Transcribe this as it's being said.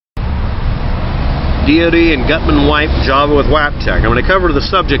deity and Gutman wipe Java with WAPTech. I'm going to cover the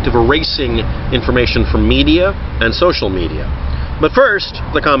subject of erasing information from media and social media. But first,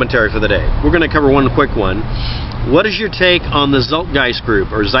 the commentary for the day. We're going to cover one quick one. What is your take on the Zeitgeist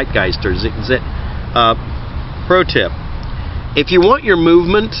group, or Zeitgeist, or pro tip? If you want your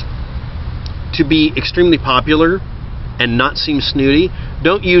movement to be extremely popular and not seem snooty,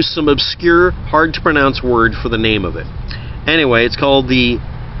 don't use some obscure, hard-to-pronounce word for the name of it. Anyway, it's called the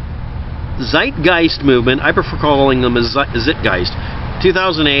Zeitgeist movement. I prefer calling them a Zeitgeist.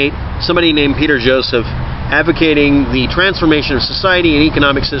 2008, somebody named Peter Joseph advocating the transformation of society and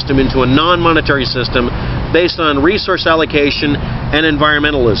economic system into a non-monetary system based on resource allocation and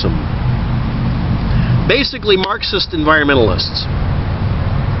environmentalism. Basically, Marxist environmentalists.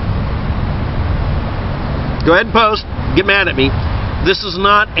 Go ahead and post. Get mad at me. This is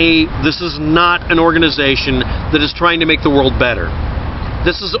not an organization that is trying to make the world better.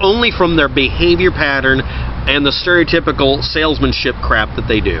 This is only from their behavior pattern and the stereotypical salesmanship crap that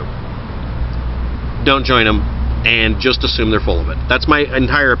they do. Don't join them and just assume they're full of it. That's my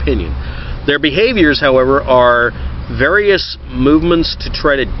entire opinion. Their behaviors, however, are various movements to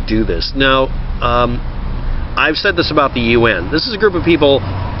try to do this. Now, I've said this about the UN. This is a group of people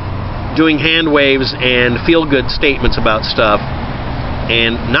doing hand waves and feel-good statements about stuff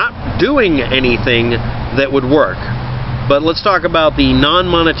and not doing anything that would work. But let's talk about the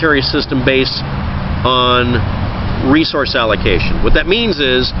non-monetary system based on resource allocation. What that means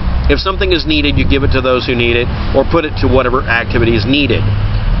is, if something is needed, you give it to those who need it, or put it to whatever activity is needed.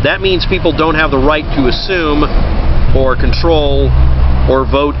 That means people don't have the right to assume, or control, or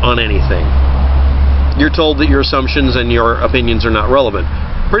vote on anything. You're told that your assumptions and your opinions are not relevant.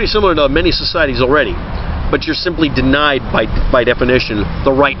 Pretty similar to many societies already. But you're simply denied, by definition,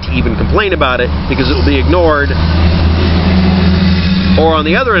 the right to even complain about it, because it will be ignored. Or on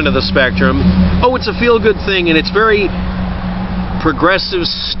the other end of the spectrum, oh, it's a feel-good thing, and it's very progressive,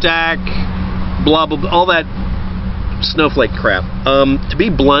 stack, blah, blah, blah, all that snowflake crap. To be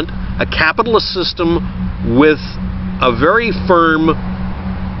blunt, a capitalist system with a very firm,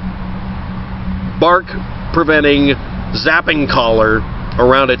 bark-preventing, zapping collar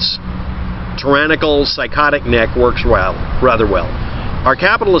around its tyrannical, psychotic neck works rather well. Our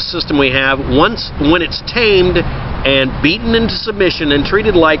capitalist system we have, when it's tamed and beaten into submission and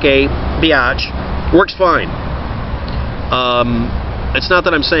treated like a biatch, works fine. It's not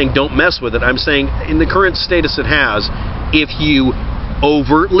that I'm saying don't mess with it. I'm saying in the current status it has, if you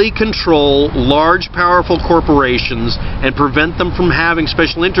overtly control large, powerful corporations and prevent them from having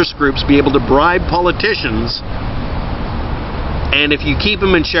special interest groups be able to bribe politicians, and if you keep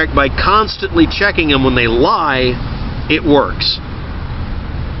them in check by constantly checking them when they lie, it works.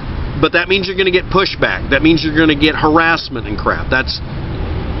 But that means you're going to get pushback. That means you're going to get harassment and crap.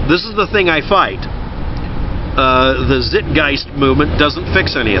 This is the thing I fight. The Zeitgeist movement doesn't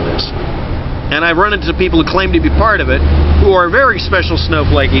fix any of this. And I've run into people who claim to be part of it, who are very special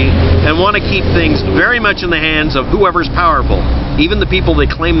snowflakey and want to keep things very much in the hands of whoever's powerful. Even the people they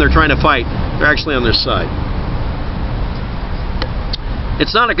claim they're trying to fight, they're actually on their side.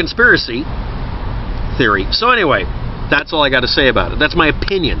 It's not a conspiracy theory. So anyway, that's all I got to say about it. That's my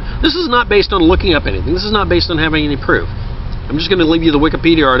opinion. This is not based on looking up anything. This is not based on having any proof. I'm just going to leave you the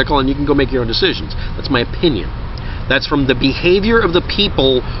Wikipedia article and you can go make your own decisions. That's my opinion. That's from the behavior of the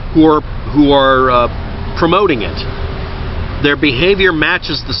people who are promoting it. Their behavior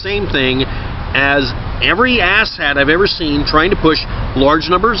matches the same thing as every asshat I've ever seen trying to push large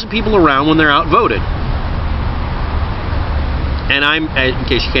numbers of people around when they're outvoted. And in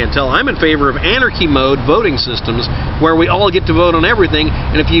case you can't tell, I'm in favor of anarchy mode voting systems where we all get to vote on everything,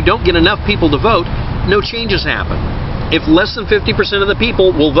 and if you don't get enough people to vote, no changes happen. If less than 50% of the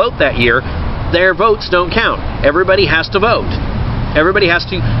people will vote that year, their votes don't count. Everybody has to vote. Everybody has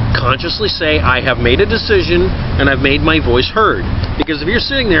to consciously say, I have made a decision and I've made my voice heard. Because if you're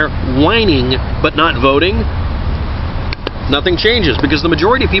sitting there whining but not voting, nothing changes, because the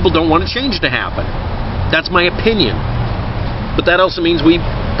majority of people don't want a change to happen. That's my opinion. But that also means we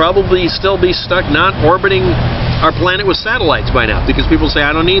probably still be stuck not orbiting our planet with satellites by now, because people say,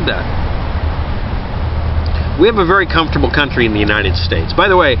 I don't need that. We have a very comfortable country in the United States. By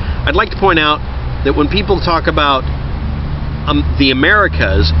the way, I'd like to point out that when people talk about the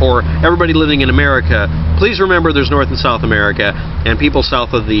Americas, or everybody living in America, please remember there's North and South America, and people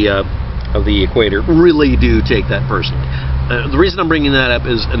south of the equator really do take that personally. The reason I'm bringing that up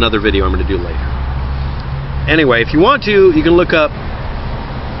is another video I'm going to do later. Anyway, if you want to, you can look up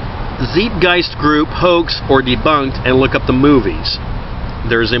Zeitgeist Group, Hoax, or Debunked, and look up the movies.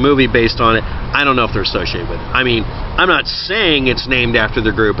 There's a movie based on it. I don't know if they're associated with it. I mean, I'm not saying it's named after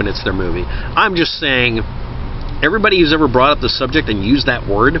their group and it's their movie. I'm just saying everybody who's ever brought up the subject and used that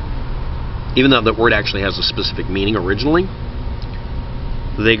word, even though that word actually has a specific meaning originally,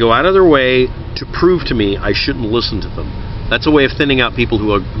 they go out of their way to prove to me I shouldn't listen to them. That's a way of thinning out people who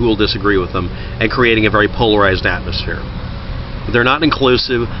will disagree with them and creating a very polarized atmosphere. They're not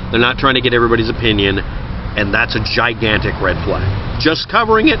inclusive. They're not trying to get everybody's opinion. And that's a gigantic red flag. Just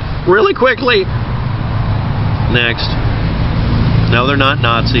covering it really quickly. Next. No, they're not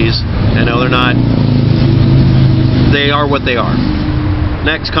Nazis. And no, they're not. They are what they are.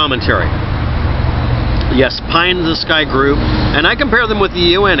 Next commentary. Yes, pie in the sky group. And I compare them with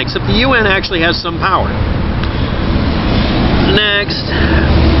the UN, except the UN actually has some power. Next.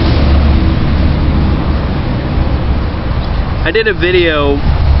 I did a video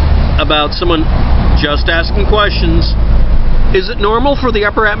about someone just asking questions. Is it normal for the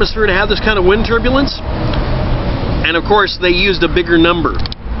upper atmosphere to have this kind of wind turbulence? And of course, they used a bigger number.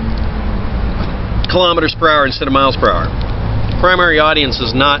 Kilometers per hour instead of miles per hour. Primary audience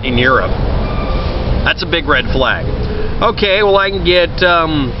is not in Europe. That's a big red flag. Okay, well I can get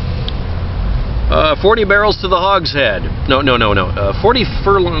 40 barrels to the hogshead. No. 40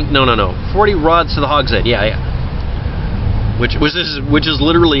 furlong. No. 40 rods to the hogshead. Yeah. Which is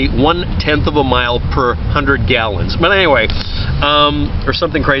literally 1/10 of a mile per 100 gallons. But anyway, or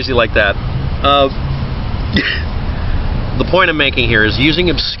something crazy like that. The point I'm making here is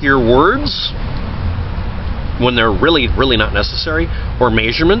using obscure words when they're really not necessary, or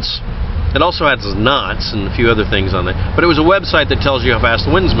measurements. It also has knots and a few other things on it. But it was a website that tells you how fast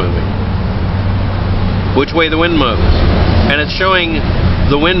the wind's moving, which way the wind moves, and it's showing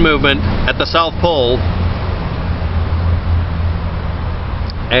the wind movement at the South Pole.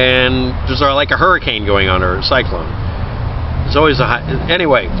 And there's like a hurricane going on, or a cyclone. There's always a high...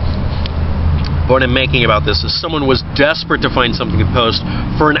 Anyway, what I'm making about this is someone was desperate to find something to post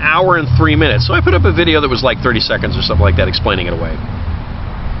for an hour and 3 minutes. So I put up a video that was like 30 seconds or something like that, explaining it away.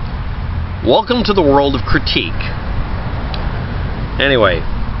 Welcome to the world of critique. Anyway.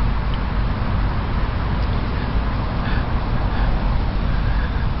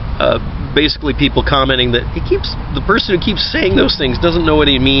 Basically people commenting that the person who keeps saying those things doesn't know what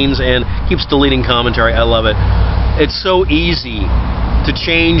he means and keeps deleting commentary. I love it. It's so easy to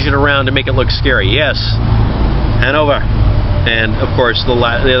change it around to make it look scary. Yes, Hanover. And of course the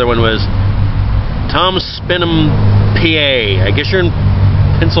other one was Tom Spinham, PA. I guess you're in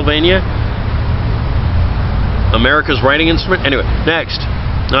Pennsylvania. America's writing instrument. Anyway, next.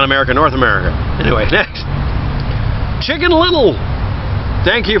 Not America, North America. Anyway, next. Chicken Little.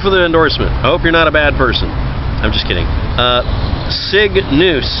 Thank you for the endorsement. I hope you're not a bad person. I'm just kidding. Sig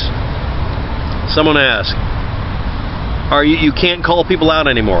Noose. Someone asked, you can't call people out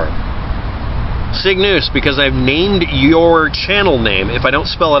anymore. Sig Noose, because I've named your channel name, if I don't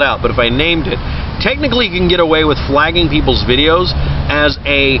spell it out, but if I named it, technically you can get away with flagging people's videos as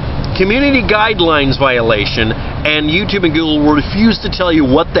a community guidelines violation, and YouTube and Google will refuse to tell you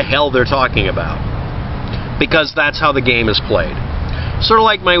what the hell they're talking about. Because that's how the game is played. Sort of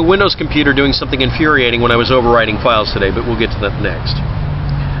like my Windows computer doing something infuriating when I was overwriting files today, but we'll get to that next.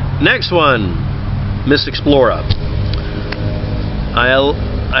 Next one, Miss Explora.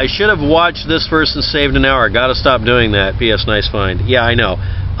 I should have watched this first and saved an hour. Gotta stop doing that. P.S. Nice find. Yeah, I know.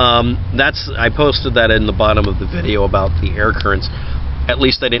 I posted that in the bottom of the video about the air currents. At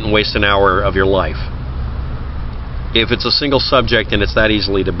least I didn't waste an hour of your life. If it's a single subject and it's that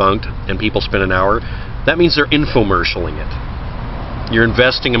easily debunked, and people spend an hour, that means they're infomercialing it. You're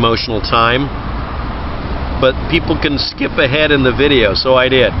investing emotional time, but people can skip ahead in the video, so I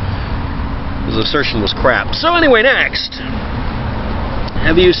did. His assertion was crap. So anyway, next.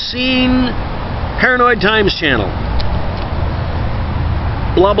 Have you seen Paranoid Times channel?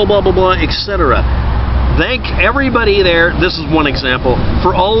 Blah, blah, blah, blah, blah, etc. Thank everybody there, this is one example,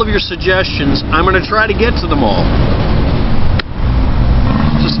 for all of your suggestions. I'm going to try to get to them all.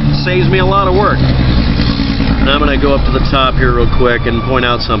 Just saves me a lot of work. I'm going to go up to the top here real quick and point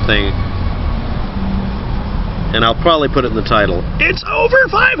out something. And I'll probably put it in the title. It's over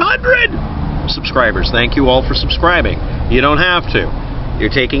 500 subscribers. Thank you all for subscribing. You don't have to.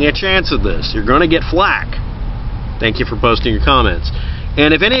 You're taking a chance at this. You're going to get flack. Thank you for posting your comments.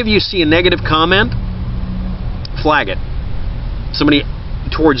 And if any of you see a negative comment, flag it. Somebody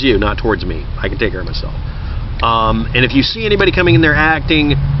towards you, not towards me. I can take care of myself. And if you see anybody coming in there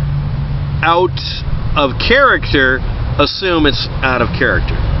acting out of character, assume it's out of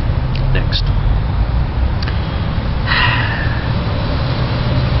character. Next.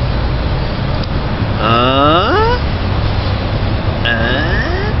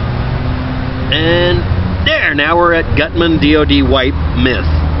 And there, now we're at Gutman DoD wipe myth.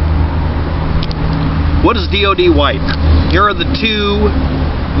 What is DoD wipe? Here are the two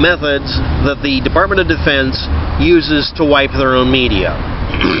methods that the Department of Defense uses to wipe their own media.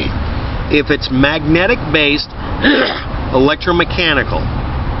 If it's magnetic-based, electromechanical,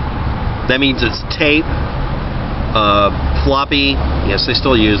 that means it's tape, floppy, yes, they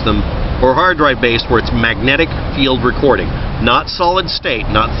still use them, or hard drive based, where it's magnetic field recording. Not solid state,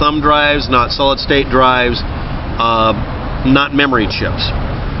 not thumb drives, not solid state drives, not memory chips.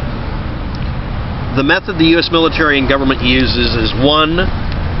 The method the U.S. military and government uses is, one,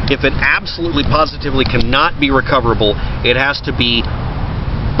 if it absolutely positively cannot be recoverable, it has to be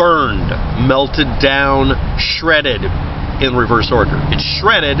burned, melted down, shredded in reverse order. It's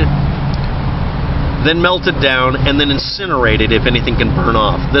shredded, then melted down, and then incinerated if anything can burn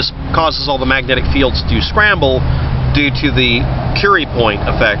off. This causes all the magnetic fields to scramble due to the Curie point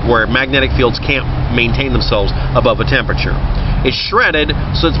effect, where magnetic fields can't maintain themselves above a temperature. It's shredded,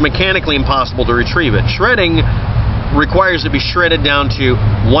 so it's mechanically impossible to retrieve it. Shredding requires it be shredded down to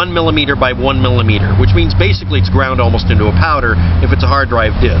 1 millimeter by 1 millimeter, which means basically it's ground almost into a powder if it's a hard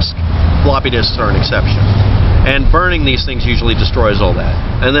drive disk. Floppy disks are an exception. And burning these things usually destroys all that.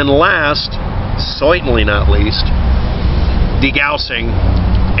 And then last, certainly not least, degaussing,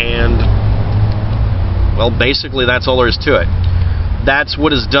 and, well, basically that's all there is to it. That's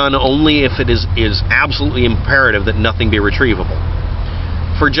what is done only if it is absolutely imperative that nothing be retrievable.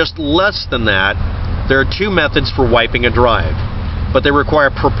 For just less than that, there are two methods for wiping a drive, but they require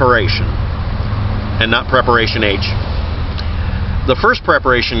preparation, and not preparation H. The first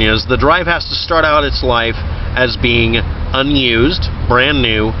preparation is the drive has to start out its life as being unused, brand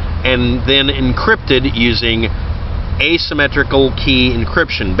new, and then encrypted using asymmetrical key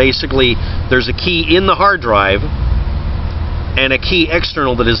encryption. Basically, there's a key in the hard drive and a key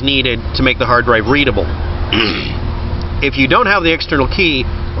external that is needed to make the hard drive readable. If you don't have the external key,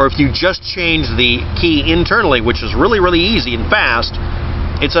 or if you just change the key internally, which is really, really easy and fast,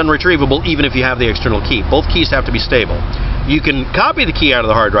 it's unretrievable even if you have the external key. Both keys have to be stable. You can copy the key out of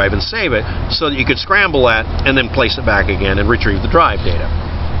the hard drive and save it so that you could scramble that and then place it back again and retrieve the drive data.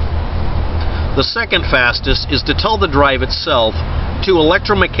 The second fastest is to tell the drive itself to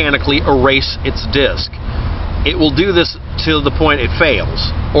electromechanically erase its disk. It will do this to the point it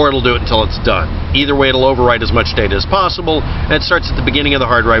fails, or it'll do it until it's done. Either way, it'll overwrite as much data as possible, and it starts at the beginning of the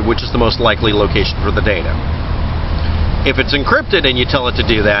hard drive, which is the most likely location for the data. If it's encrypted and you tell it to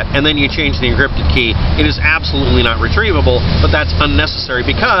do that, and then you change the encrypted key, it is absolutely not retrievable, but that's unnecessary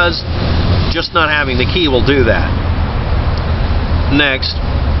because just not having the key will do that. Next,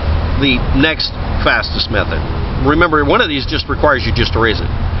 the next fastest method. Remember, one of these just requires you just erase it.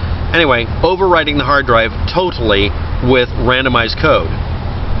 Anyway, overwriting the hard drive totally with randomized code.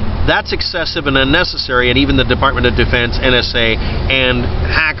 That's excessive and unnecessary, and even the Department of Defense, NSA, and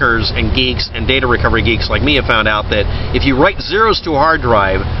hackers and geeks and data recovery geeks like me have found out that if you write zeros to a hard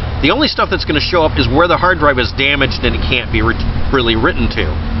drive, the only stuff that's going to show up is where the hard drive is damaged and it can't be really written to.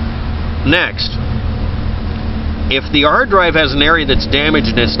 Next, if the hard drive has an area that's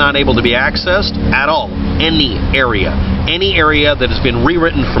damaged and it's not able to be accessed at all, any area that has been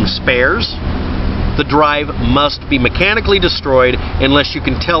rewritten from spares, the drive must be mechanically destroyed unless you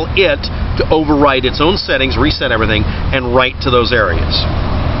can tell it to override its own settings, reset everything, and write to those areas.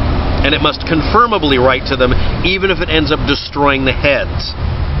 And it must confirmably write to them, even if it ends up destroying the heads.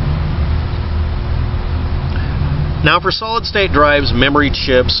 Now, for solid-state drives, memory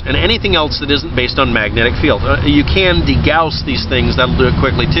chips, and anything else that isn't based on magnetic field, you can degauss these things. That'll do it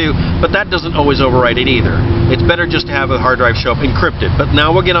quickly too, but that doesn't always overwrite it either. It's better just to have a hard drive show up encrypted. But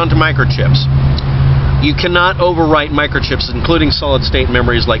now we'll get on to microchips. You cannot overwrite microchips, including solid-state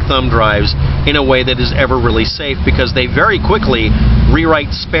memories like thumb drives, in a way that is ever really safe, because they very quickly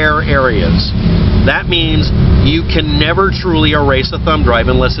rewrite spare areas. That means you can never truly erase a thumb drive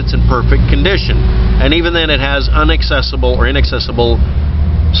unless it's in perfect condition. And even then it has unaccessible or inaccessible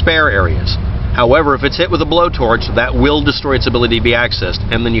spare areas. However, if it's hit with a blowtorch, that will destroy its ability to be accessed,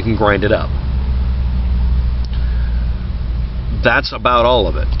 and then you can grind it up. That's about all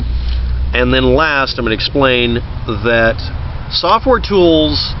of it. And then last, I'm going to explain that software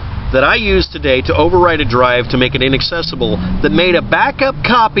tools that I use today to overwrite a drive to make it inaccessible that made a backup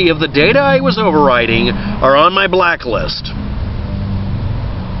copy of the data I was overwriting are on my blacklist.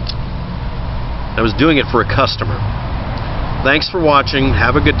 I was doing it for a customer. Thanks for watching.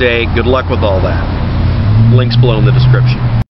 Have a good day. Good luck with all that. Links below in the description.